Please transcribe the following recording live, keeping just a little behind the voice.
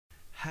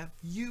Have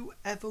you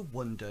ever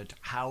wondered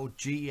how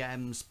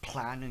GMs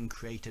plan and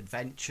create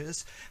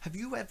adventures? Have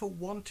you ever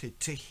wanted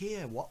to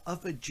hear what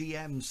other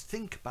GMs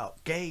think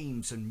about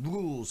games and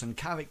rules and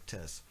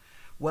characters?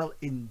 Well,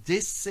 in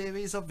this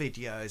series of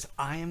videos,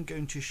 I am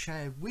going to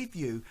share with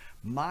you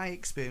my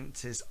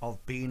experiences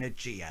of being a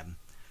GM.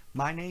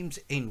 My name's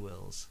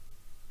Inwils,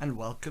 and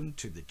welcome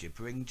to the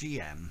Gibbering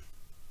GM.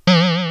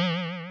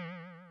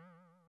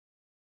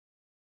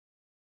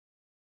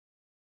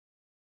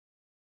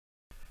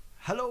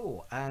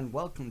 Hello and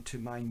welcome to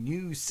my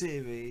new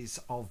series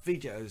of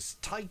videos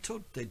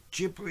titled the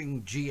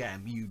Gibbering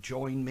GM. You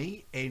join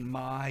me in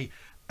my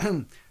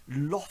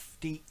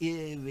lofty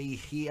eyrie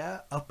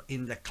here up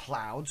in the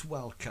clouds.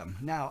 Welcome.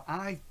 Now,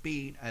 I've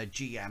been a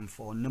GM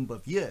for a number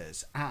of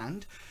years,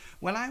 and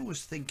when I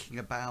was thinking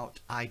about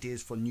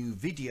ideas for new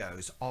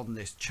videos on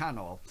this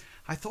channel,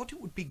 I thought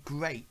it would be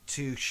great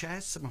to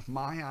share some of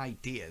my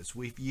ideas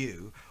with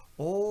you,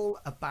 all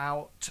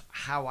about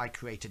how I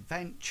create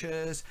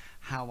adventures,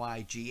 how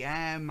I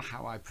GM,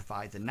 how I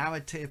provide the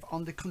narrative,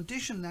 on the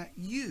condition that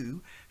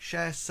you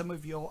share some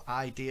of your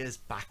ideas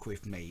back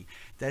with me.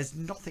 There's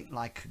nothing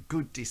like a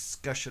good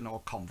discussion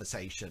or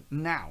conversation.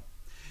 Now,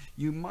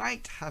 you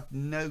might have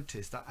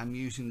noticed that I'm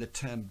using the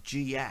term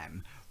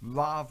GM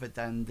rather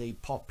than the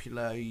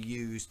popular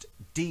used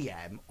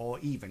DM or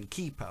even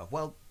keeper.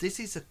 Well, this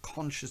is a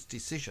conscious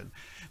decision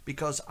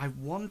because I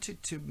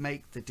wanted to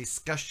make the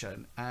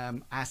discussion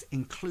as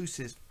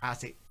inclusive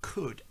as it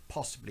could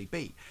possibly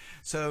be.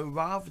 So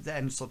rather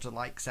than sort of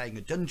like saying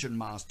a dungeon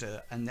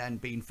master and then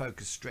being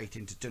focused straight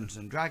into Dungeons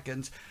and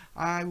Dragons,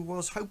 I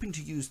was hoping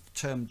to use the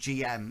term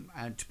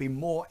GM to be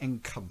more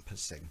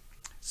encompassing.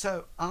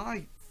 So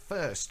I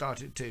first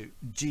started to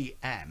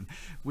GM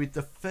with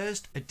the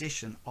first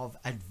edition of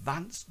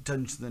Advanced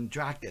Dungeons and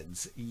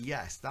Dragons.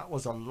 Yes, that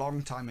was a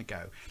long time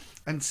ago,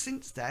 and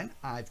since then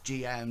I've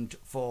GM'd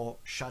for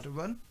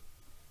Shadowrun,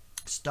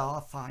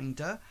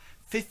 Starfinder,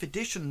 5th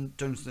edition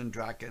Dungeons and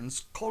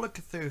Dragons, Call of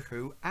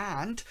Cthulhu,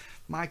 and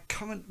my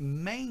current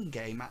main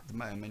game at the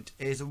moment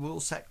is a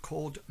rule set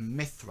called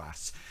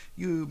Mithras.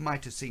 You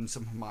might have seen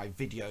some of my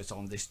videos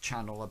on this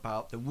channel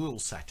about the rule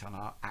set and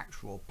our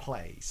actual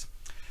plays.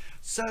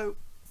 So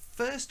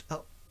first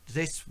up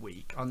this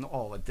week,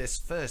 or this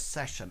first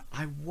session,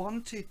 I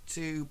wanted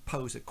to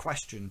pose a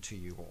question to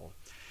you all.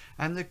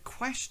 And the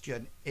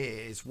question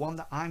is one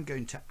that I'm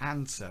going to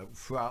answer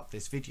throughout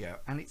this video.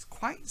 And it's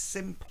quite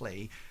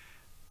simply,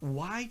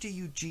 why do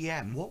you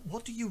GM?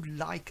 What do you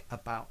like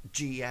about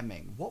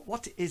GMing?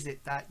 What is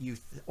it that you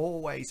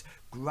always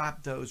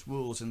grab those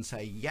rules and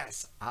say,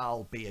 yes,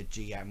 I'll be a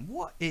GM?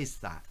 What is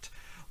that?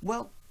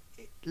 Well,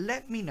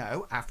 let me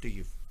know after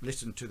you've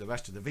listened to the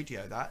rest of the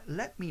video.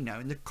 Let me know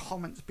in the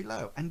comments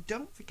below, and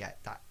don't forget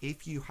that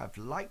if you have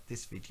liked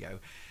this video,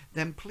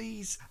 then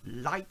please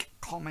like,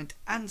 comment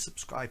and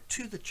subscribe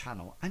to the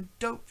channel, and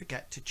don't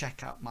forget to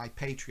check out my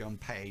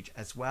Patreon page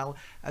as well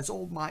as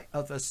all my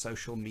other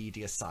social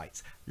media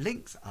sites.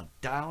 Links are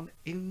down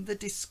in the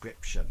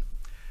description.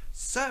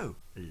 So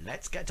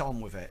let's get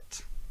on with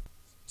it.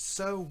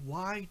 So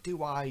why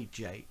do I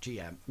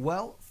GM?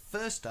 Well,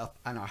 first up,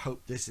 and I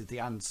hope this is the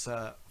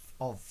answer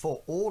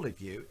for all of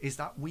you, is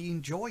that we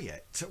enjoy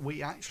it.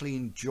 We actually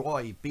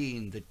enjoy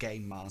being the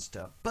game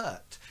master.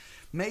 But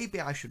maybe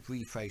I should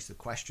rephrase the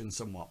question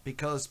somewhat,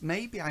 because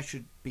maybe I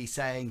should be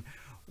saying,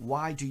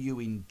 why do you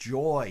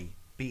enjoy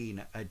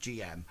being a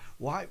GM?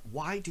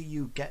 Why do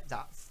you get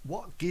that?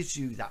 What gives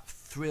you that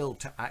thrill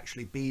to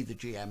actually be the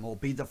GM or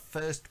be the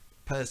first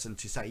person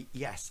to say,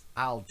 yes,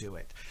 I'll do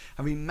it?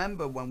 I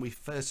remember when we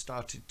first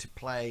started to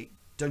play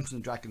Dungeons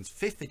and Dragons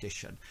 5th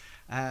edition,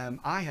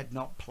 I had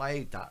not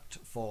played that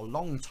for a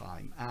long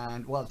time,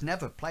 and well, I've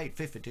never played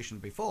 5th edition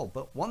before,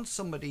 but once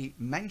somebody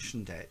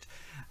mentioned it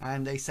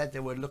and they said they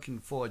were looking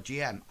for a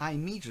GM, I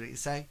immediately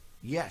say,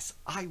 yes,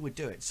 I would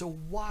do it. So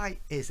why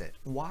is it?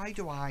 Why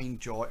do I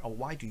enjoy, or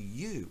why do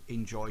you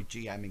enjoy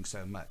GMing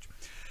so much?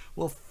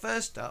 Well,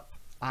 first up,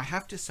 I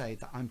have to say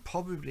that I'm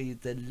probably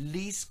the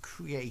least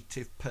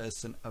creative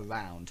person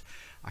around.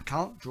 I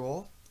can't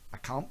draw, I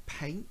can't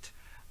paint,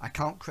 I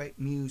can't create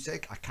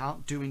music, I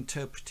can't do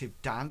interpretive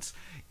dance.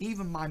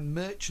 Even my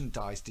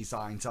merchandise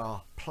designs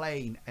are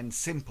plain and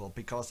simple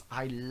because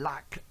I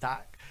lack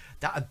that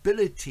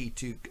ability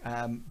to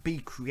be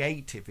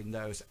creative in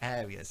those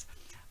areas.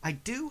 I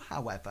do,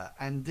 however,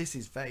 and this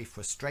is very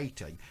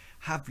frustrating,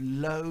 have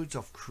loads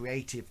of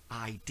creative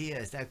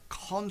ideas. They're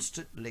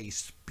constantly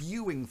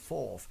spewing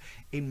forth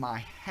in my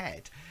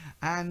head,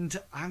 and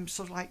I'm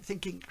sort of like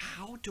thinking,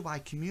 how do I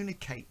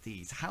communicate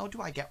these? How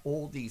do I get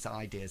all these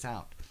ideas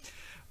out?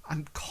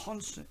 I'm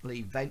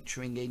constantly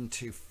venturing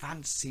into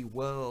fantasy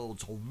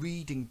worlds, or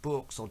reading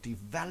books, or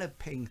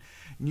developing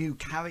new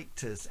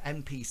characters,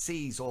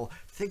 NPCs, or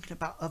thinking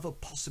about other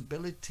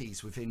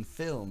possibilities within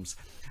films.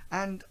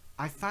 And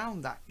I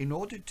found that in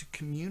order to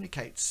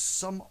communicate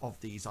some of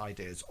these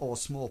ideas, or a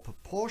small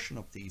proportion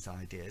of these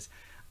ideas,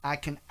 I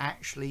can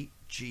actually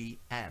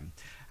GM,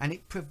 and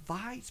it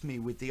provides me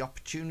with the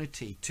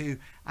opportunity to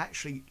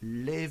actually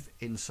live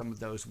in some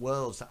of those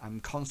worlds that I'm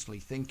constantly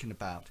thinking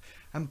about,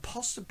 and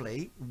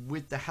possibly,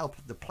 with the help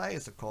of the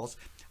players of course,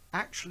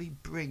 actually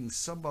bring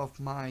some of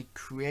my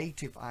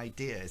creative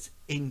ideas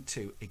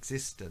into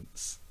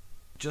existence.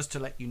 Just to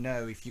let you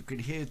know, if you can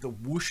hear the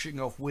whooshing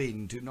of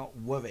wind, do not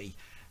worry.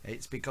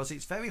 It's because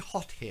it's very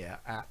hot here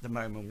at the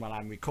moment when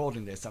I'm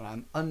recording this, and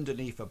I'm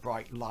underneath a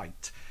bright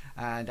light,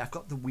 and I've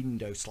got the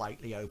window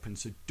slightly open,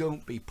 so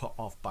don't be put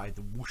off by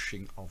the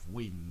whooshing of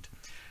wind.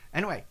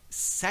 Anyway,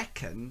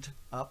 second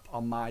up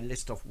on my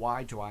list of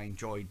why do I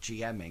enjoy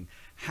GMing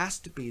has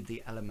to be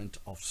the element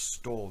of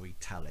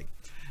storytelling.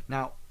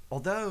 Now,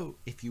 although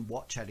if you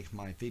watch any of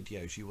my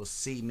videos you will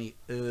see me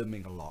a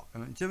lot.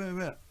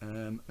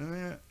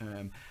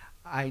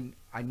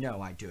 I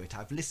know I do it.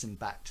 I've listened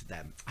back to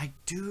them. I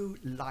do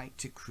like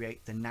to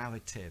create the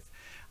narrative.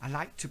 I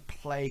like to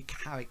play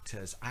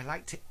characters. I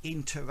like to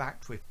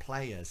interact with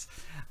players.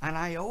 And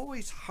I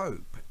always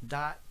hope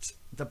that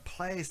the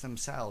players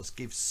themselves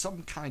give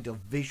some kind of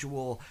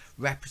visual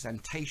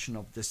representation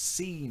of the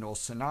scene or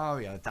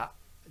scenario that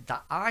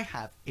I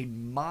have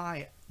in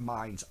my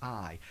mind's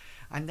eye.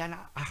 And then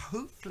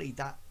hopefully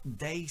that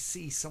they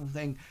see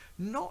something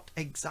not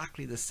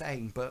exactly the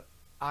same, but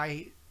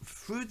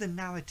through the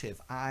narrative,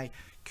 I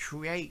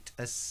create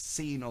a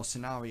scene or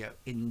scenario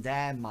in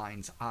their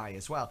mind's eye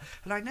as well.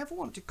 And I never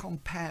want to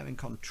compare and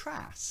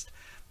contrast,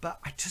 but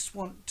I just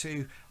want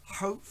to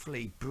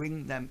hopefully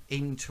bring them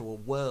into a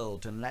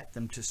world and let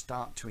them to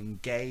start to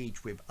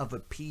engage with other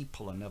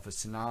people and other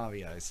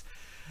scenarios.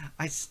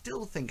 I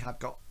still think I've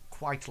got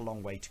quite a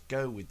long way to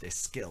go with this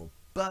skill,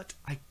 but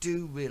I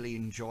do really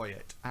enjoy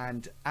it.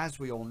 And as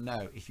we all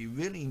know, if you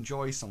really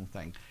enjoy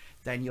something,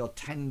 then you'll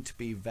tend to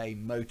be very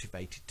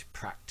motivated to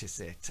practice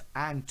it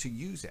and to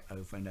use it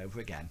over and over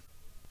again.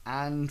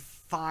 And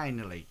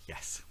finally,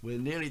 yes, we're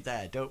nearly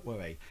there, don't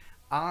worry,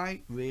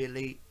 I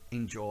really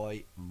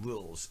enjoy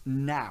rules.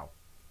 Now,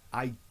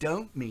 I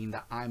don't mean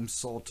that I'm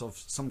sort of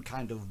some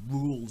kind of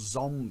rule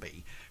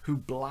zombie who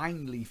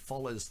blindly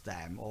follows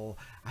them, or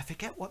I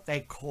forget what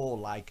they call,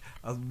 like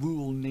a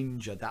rule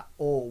ninja that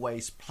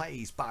always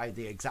plays by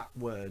the exact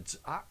words.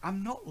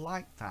 I'm not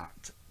like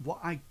that. What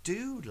I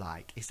do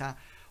like is that,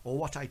 or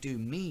what I do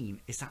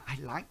mean is that I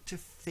like to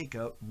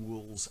figure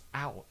rules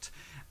out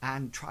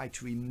and try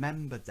to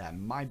remember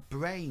them. My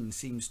brain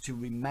seems to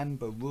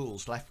remember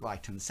rules left,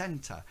 right and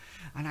centre,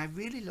 and I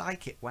really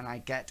like it when I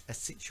get a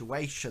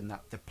situation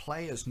that the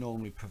players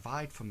normally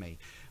provide for me,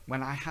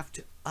 when I have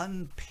to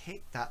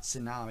unpick that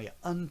scenario,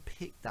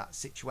 unpick that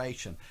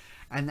situation,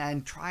 and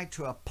then try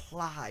to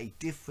apply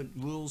different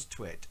rules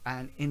to it,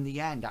 and in the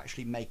end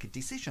actually make a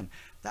decision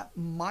that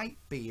might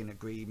be in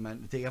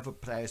agreement, the other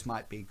players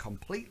might be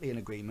completely in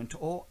agreement,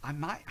 or I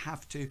might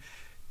have to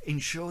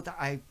ensure that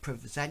I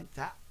present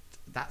that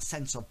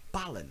sense of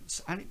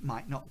balance, and it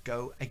might not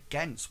go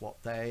against what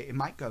it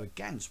might go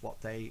against what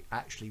they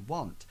actually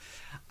want.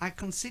 I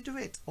consider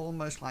it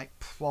almost like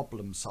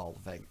problem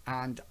solving,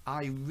 and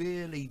I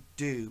really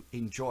do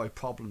enjoy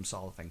problem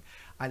solving.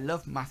 I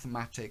love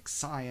mathematics,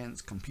 science,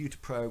 computer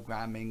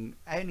programming,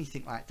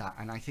 anything like that,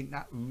 and I think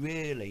that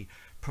really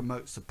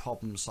promotes the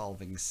problem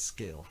solving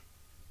skill.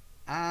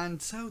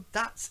 And so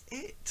that's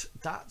it.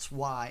 That's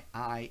why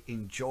I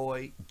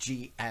enjoy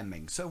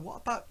GMing. So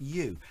what about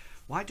you?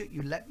 Why don't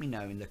you let me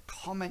know in the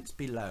comments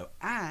below,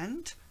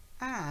 and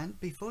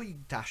before you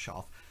dash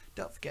off,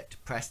 don't forget to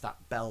press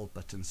that bell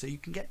button so you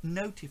can get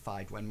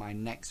notified when my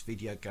next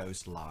video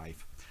goes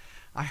live.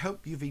 I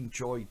hope you've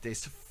enjoyed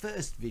this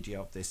first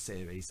video of this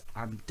series.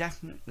 I'm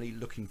definitely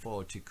looking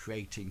forward to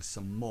creating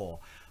some more,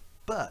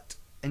 but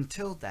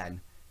until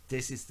then,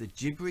 this is the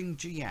Gibbering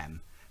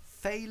GM,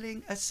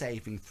 failing a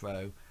saving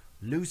throw,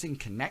 losing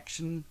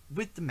connection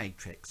with the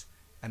Matrix,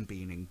 and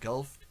being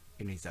engulfed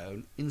in his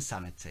own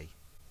insanity.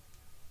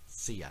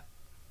 See ya.